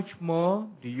 how much more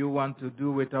do you want to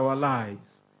do with our lives?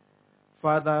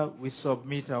 Father, we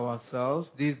submit ourselves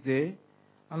this day,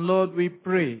 and Lord, we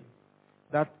pray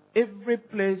that every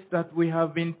place that we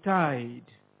have been tied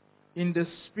in the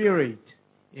spirit,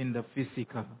 in the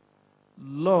physical,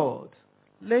 Lord,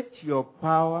 let your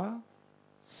power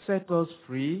set us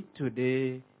free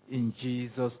today in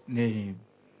Jesus' name.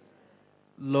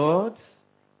 Lord,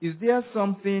 is there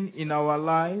something in our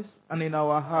lives and in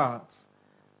our hearts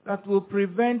that will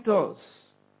prevent us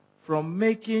from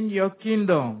making your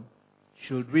kingdom,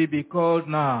 should we be called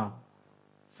now?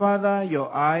 Father,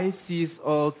 your eye sees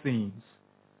all things.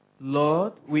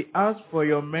 Lord, we ask for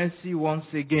your mercy once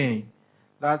again,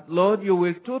 that, Lord, you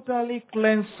will totally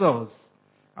cleanse us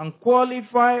and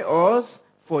qualify us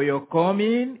for your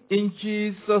coming in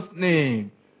Jesus'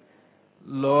 name.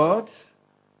 Lord,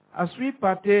 as we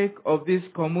partake of this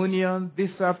communion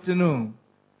this afternoon,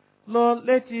 Lord,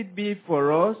 let it be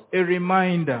for us a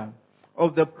reminder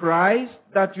of the price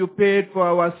that you paid for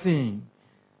our sin,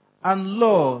 and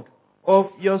Lord, of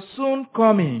your soon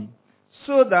coming,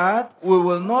 so that we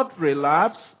will not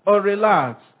relapse or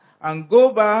relax and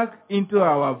go back into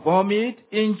our vomit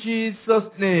in Jesus'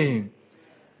 name.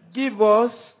 Give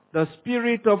us the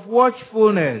spirit of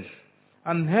watchfulness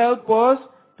and help us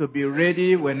to be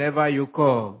ready whenever you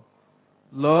call.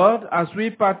 Lord, as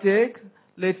we partake,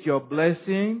 let your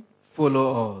blessing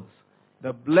follow us.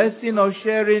 The blessing of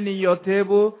sharing in your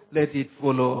table, let it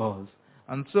follow us.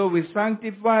 And so we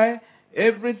sanctify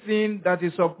everything that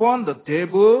is upon the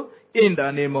table in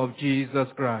the name of Jesus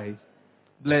Christ.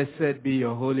 Blessed be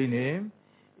your holy name.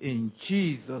 In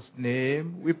Jesus'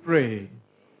 name we pray.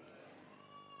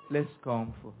 Let's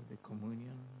come for the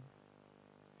communion.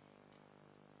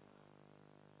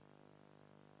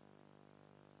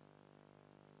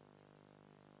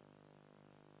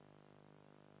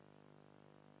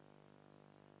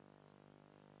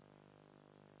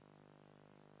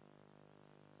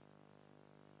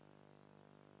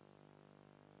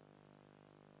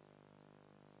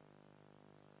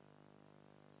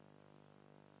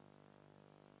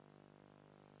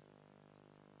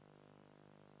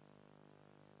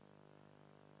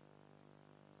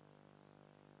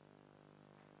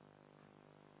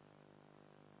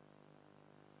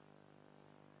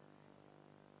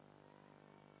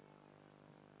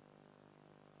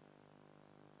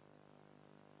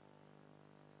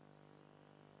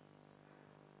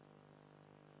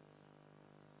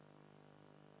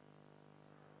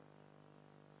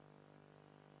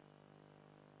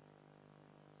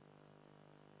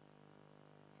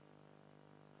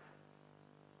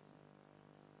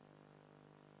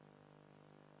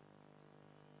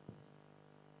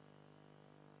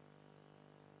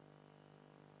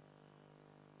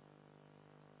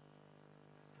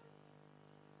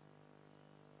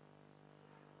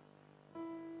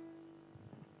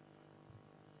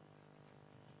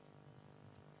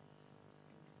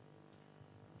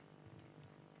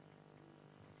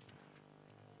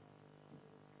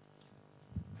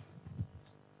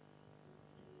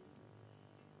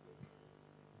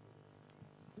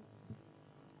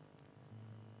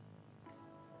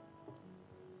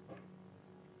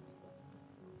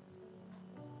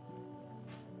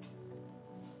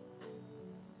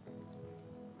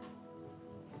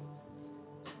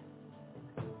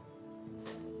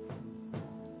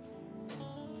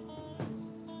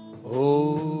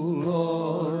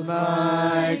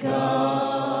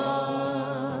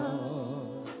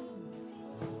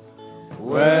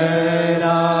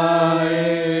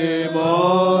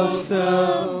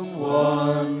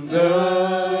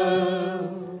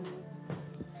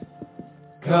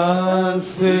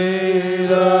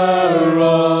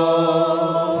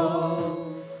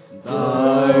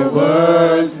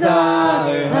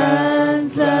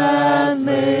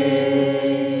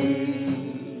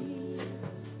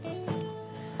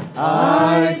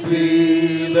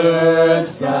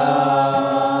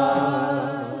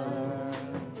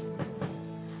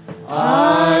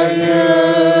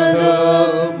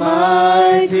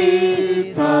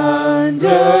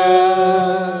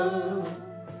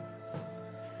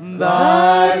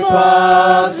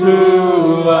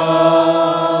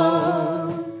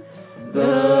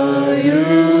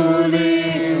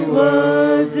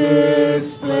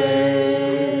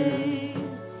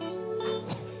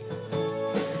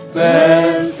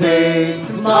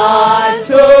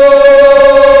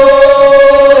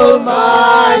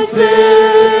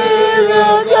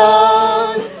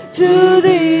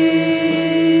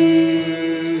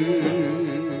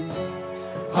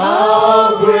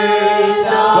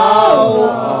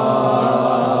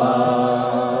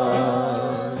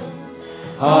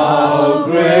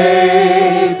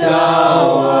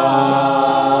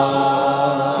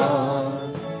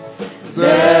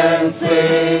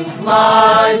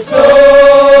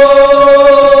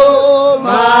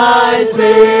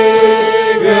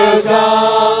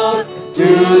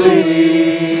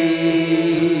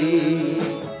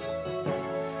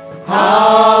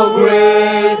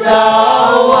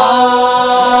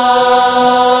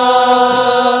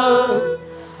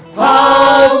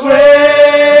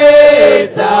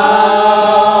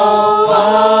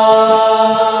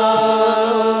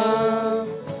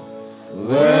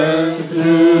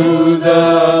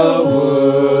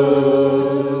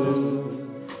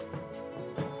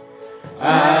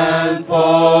 and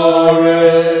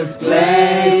forest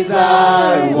glades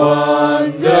I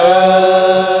wander,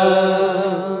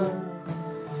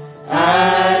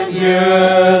 and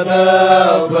hear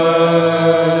the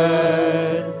birds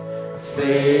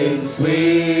sing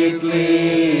sweetly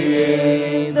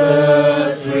in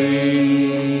the trees.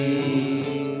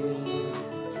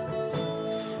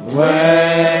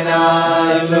 When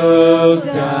I look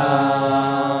down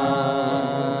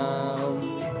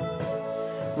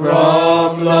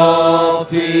from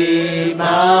lofty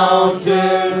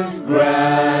mountains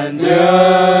grandeur,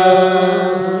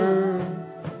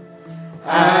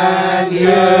 and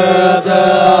hear the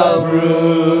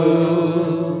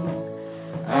brook,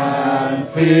 and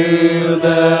feel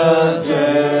the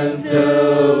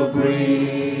gentle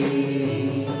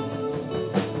breeze,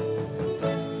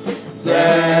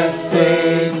 then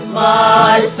sings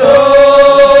my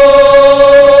soul,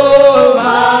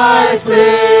 my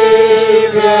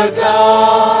Savior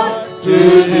God, to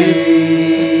thee.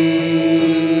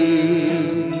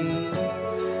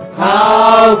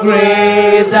 How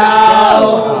great thou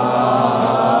art,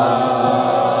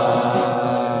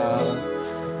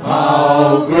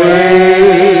 how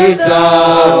great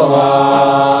thou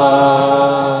art.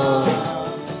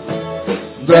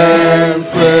 Then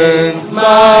sings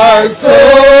my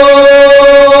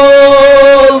soul,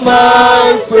 my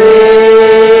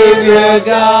Savior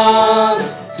God,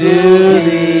 to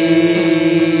thee.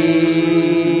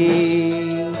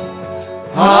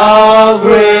 How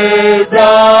great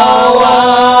thou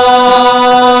art,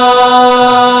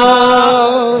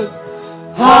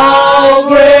 how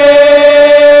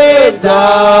great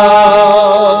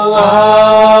thou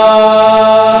art.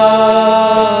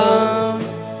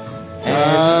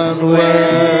 And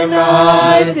when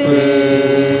I think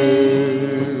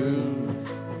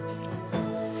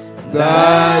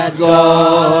that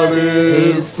God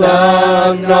is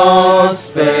Son not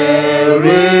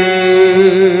sparing,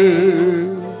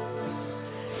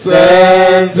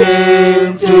 sent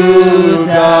him to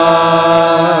die,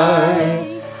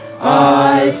 I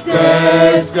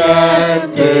scarce can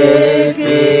take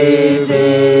it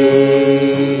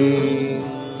in,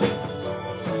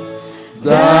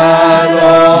 that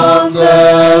on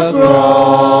the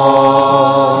cross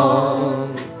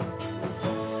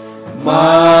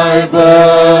my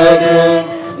burden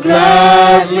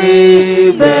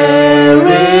gladly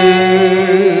bearing,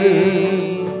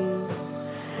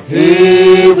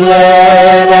 he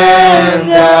bled and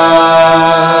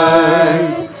died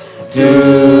to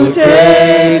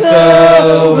take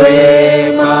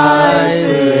away my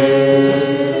sin.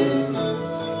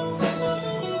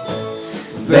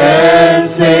 Then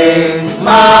sings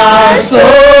my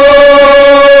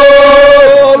soul,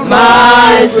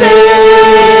 my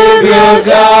Savior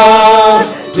God,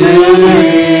 to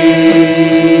thee.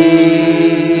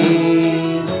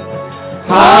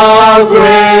 How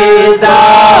great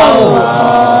thou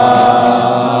art,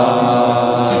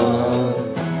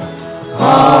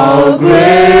 how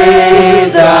great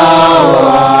thou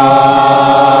art.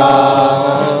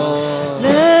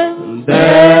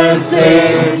 Then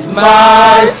sings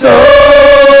my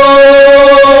soul,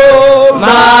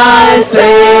 my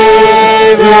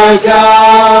Savior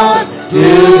God, to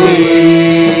thee.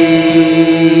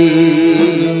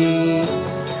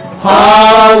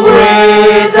 How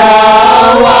great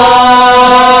thou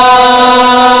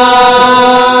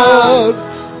art,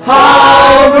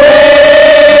 how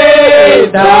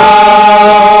great thou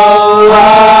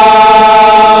art.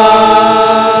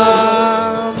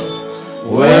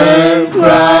 When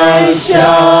Christ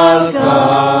shall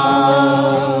come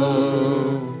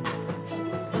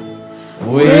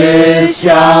with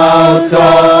shouts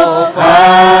of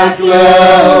acclamation,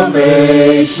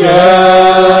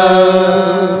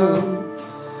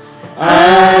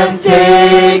 and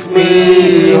take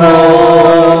me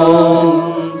home,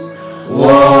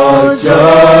 what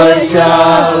joy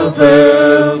shall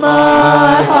fill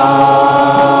my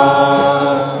heart.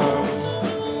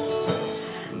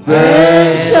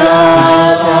 Then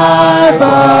shall I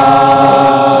bow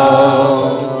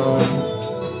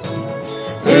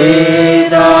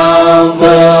in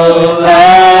humble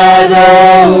adoration,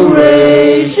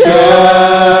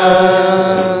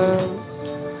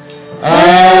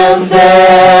 and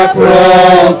there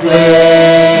proclaim,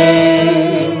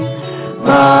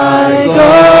 my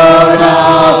God,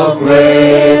 how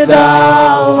great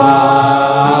thou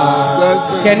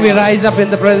art. Can we rise up in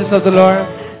the presence of the Lord?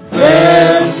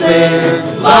 Then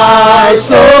sings my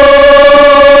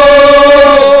soul,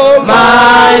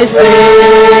 my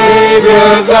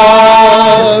Savior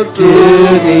God, to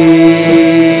thee.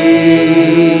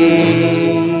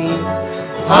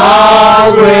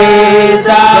 How great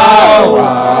thou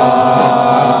art,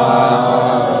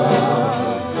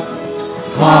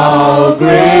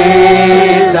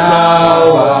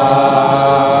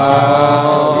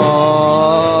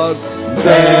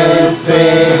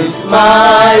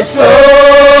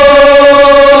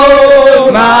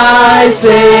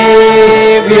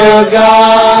 Savior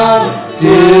God,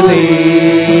 to thee.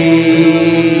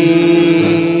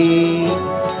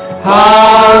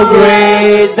 How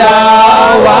great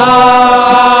thou art!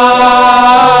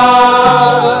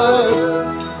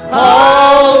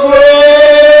 How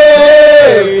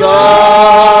great thou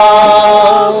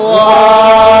art!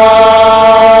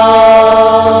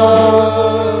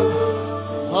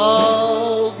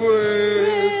 How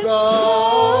great thou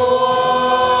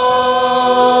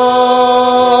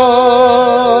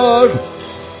art!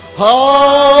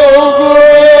 How great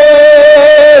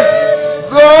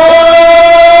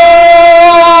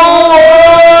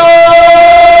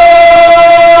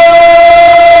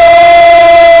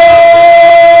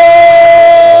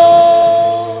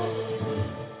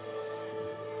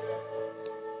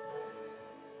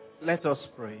Let us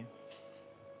pray.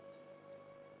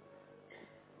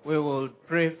 We will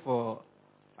pray for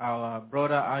our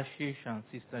brother Ashish and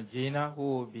sister Gina, who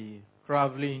will be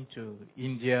traveling to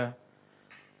India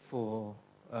for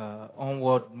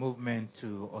onward movement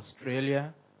to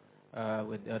Australia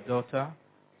with their daughter.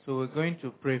 So we're going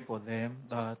to pray for them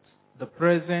that the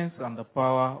presence and the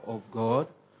power of God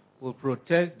will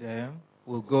protect them,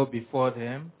 will go before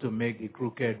them to make the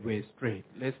crooked way straight.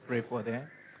 Let's pray for them.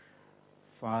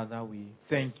 Father, we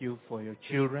thank you for your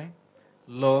children.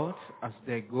 Lord, as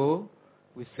they go,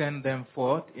 we send them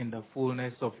forth in the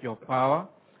fullness of your power,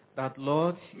 that,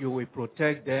 Lord, you will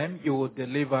protect them, you will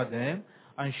deliver them,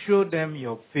 and show them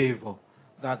your favor.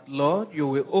 That, Lord, you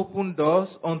will open doors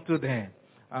unto them.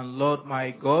 And, Lord,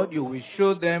 my God, you will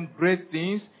show them great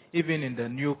things, even in the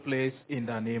new place, in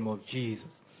the name of Jesus.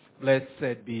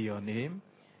 Blessed be your name.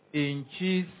 In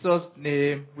Jesus'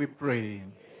 name we pray.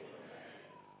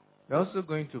 We're also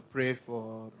going to pray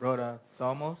for Brother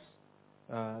Thomas.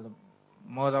 The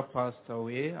mother passed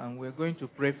away, and we're going to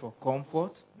pray for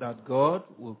comfort, that God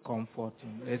will comfort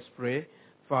him. Let's pray.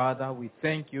 Father, we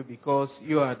thank you because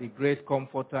you are the great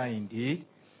comforter indeed.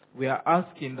 We are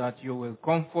asking that you will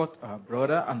comfort our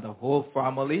brother and the whole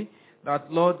family, that,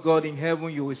 Lord God in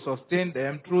heaven, you will sustain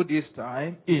them through this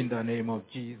time in the name of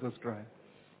Jesus Christ.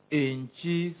 In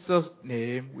Jesus'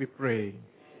 name we pray.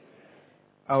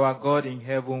 Our God in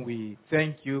heaven, we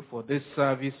thank you for this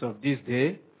service of this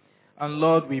day. And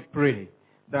Lord, we pray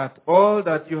that all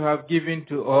that you have given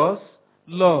to us,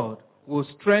 Lord, will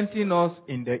strengthen us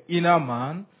in the inner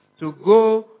man to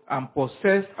go and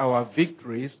possess our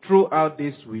victories throughout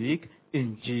this week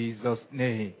in Jesus'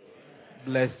 name.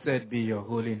 Blessed be your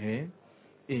holy name.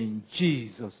 In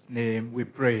Jesus' name we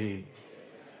pray.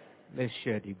 Let's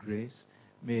share the grace.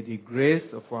 May the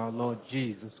grace of our Lord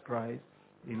Jesus Christ,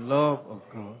 the love of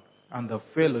God, and the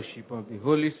fellowship of the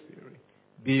Holy Spirit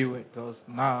be with us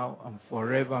now and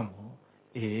forevermore.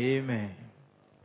 Amen.